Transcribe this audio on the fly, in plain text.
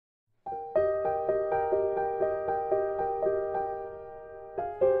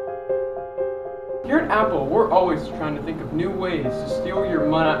Apple, we're always trying to think of new ways to steal your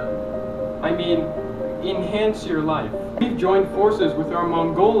money. Enhance your life. We've joined forces with our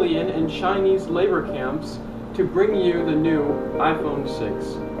Mongolian and Chinese labor camps to bring you the new iPhone 6.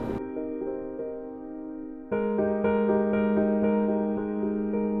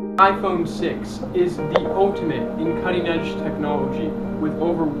 iPhone 6 is the ultimate in cutting-edge technology with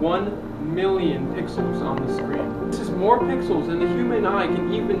over 1 million pixels on the screen. This is more pixels than the human eye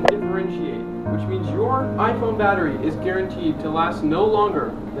can even differentiate, which means your iPhone battery is guaranteed to last no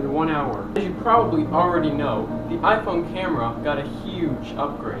longer than 1 hour. As you probably already know, the iPhone camera got a huge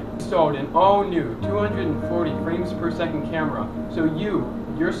upgrade. Installed an all-new 240 frames per second camera, so you,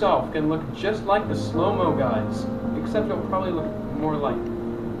 yourself, can look just like the slow-mo guys, except it'll probably look more like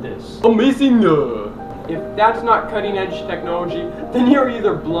this. Amazing! If that's not cutting-edge technology, then you're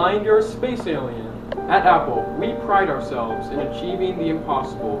either blind or a space alien. At Apple, we pride ourselves in achieving the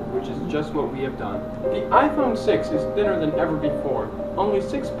impossible, which is just what we have done. The iPhone 6 is thinner than ever before, only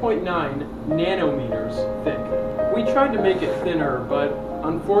 6.9 nanometers thick. We tried to make it thinner, but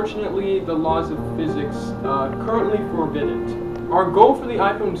unfortunately the laws of physics currently forbid it. Our goal for the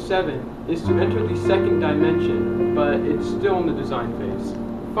iPhone 7 is to enter the second dimension, but it's still in the design phase.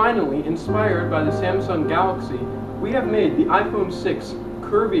 Finally, inspired by the Samsung Galaxy, we have made the iPhone 6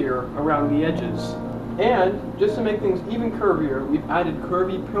 curvier around the edges. And, just to make things even curvier, we've added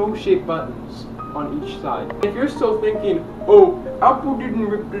curvy pill-shaped buttons on each side. If you're still thinking, oh, Apple didn't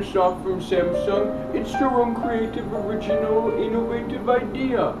rip this off from Samsung, it's their own creative, original, innovative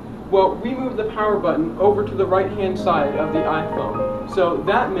idea. Well, we moved the power button over to the right-hand side of the iPhone, so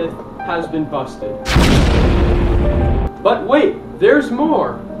that myth has been busted. But wait, there's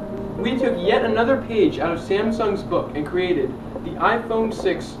more! We took yet another page out of Samsung's book and created the iPhone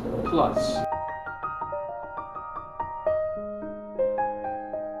 6 Plus.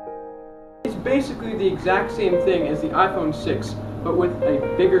 It's basically the exact same thing as the iPhone 6, but with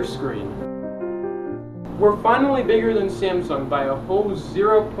a bigger screen. We're finally bigger than Samsung by a whole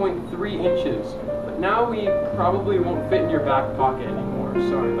 0.3 inches, but now we probably won't fit in your back pocket anymore,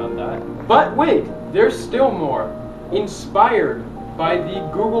 sorry about that. But wait, there's still more. Inspired by the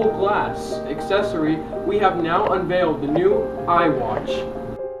Google Glass accessory, we have now unveiled the new iWatch.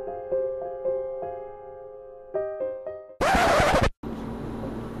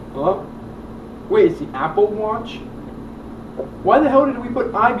 Hello? Wait, it's the Apple Watch? Why the hell did we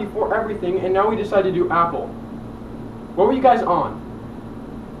put I before everything and now we decide to do Apple? What were you guys on?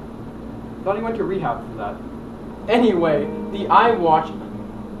 Thought he went to rehab for that. Anyway, the iWatch,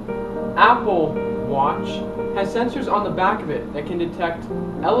 Apple Watch, has sensors on the back of it that can detect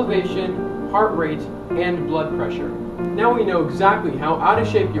elevation, heart rate, and blood pressure. Now we know exactly how out of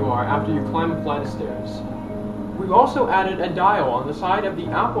shape you are after you climb a flight of stairs. We've also added a dial on the side of the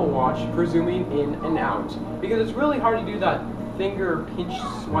Apple Watch for zooming in and out, because it's really hard to do that finger pinch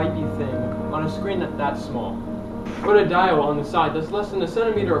swipey thing on a screen that small. But a dial on the side that's less than a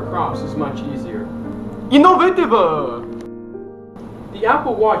centimeter across is much easier. Innovative! The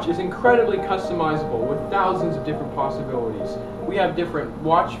Apple Watch is incredibly customizable with thousands of different possibilities. We have different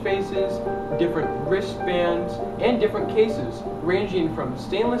watch faces, different wristbands, and different cases, ranging from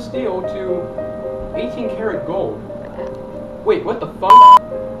stainless steel to 18 karat gold. Wait, what the fuck?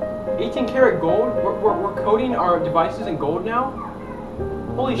 18 karat gold? We're coating our devices in gold now?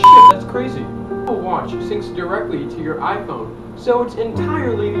 Holy shit, that's crazy. The Apple Watch syncs directly to your iPhone, so it's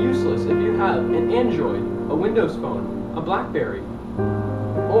entirely useless if you have an Android, a Windows Phone, a BlackBerry,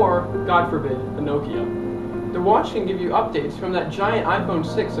 or, God forbid, a Nokia. The watch can give you updates from that giant iPhone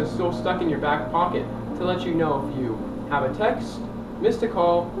 6 that's still stuck in your back pocket to let you know if you have a text, missed a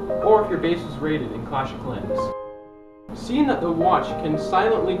call, or if your base was raided in Clash of Clans. Seeing that the watch can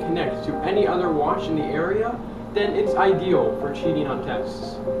silently connect to any other watch in the area, then it's ideal for cheating on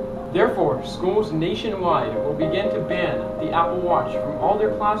tests. Therefore, schools nationwide will begin to ban the Apple Watch from all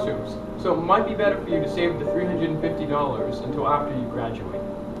their classrooms, so it might be better for you to save the $350 until after you graduate.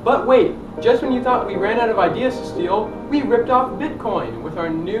 But wait, just when you thought we ran out of ideas to steal, we ripped off Bitcoin with our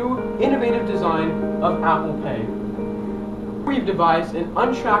new innovative design of Apple Pay. We've devised an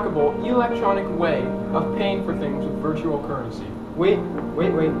untrackable electronic way of paying for things with virtual currency. Wait,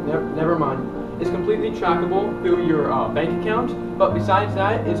 never mind. It's completely trackable through your bank account, but besides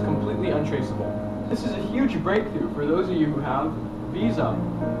that, it's completely untraceable. This is a huge breakthrough for those of you who have Visa,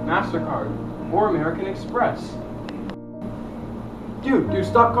 MasterCard, or American Express. Dude,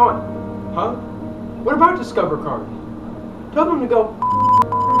 stop calling. Huh? What about Discover Card? Tell them to go.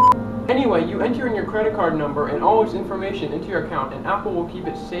 Anyway, you enter in your credit card number and all its information into your account, and Apple will keep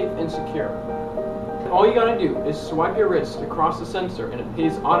it safe and secure. All you gotta do is swipe your wrist across the sensor and it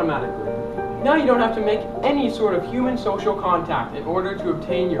pays automatically. Now you don't have to make any sort of human social contact in order to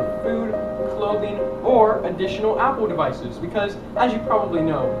obtain your food, clothing, or additional Apple devices, because, as you probably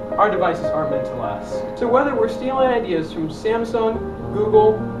know, our devices aren't meant to last. So whether we're stealing ideas from Samsung,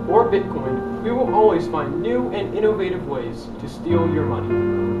 Google, or Bitcoin, we will always find new and innovative ways to steal your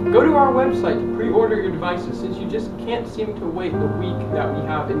money. Go to our website to pre-order your devices, since you just can't seem to wait the week that we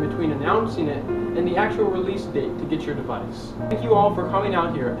have in between announcing it and the actual release date to get your device. Thank you all for coming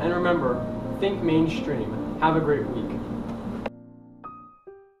out here, and remember, think mainstream. Have a great week.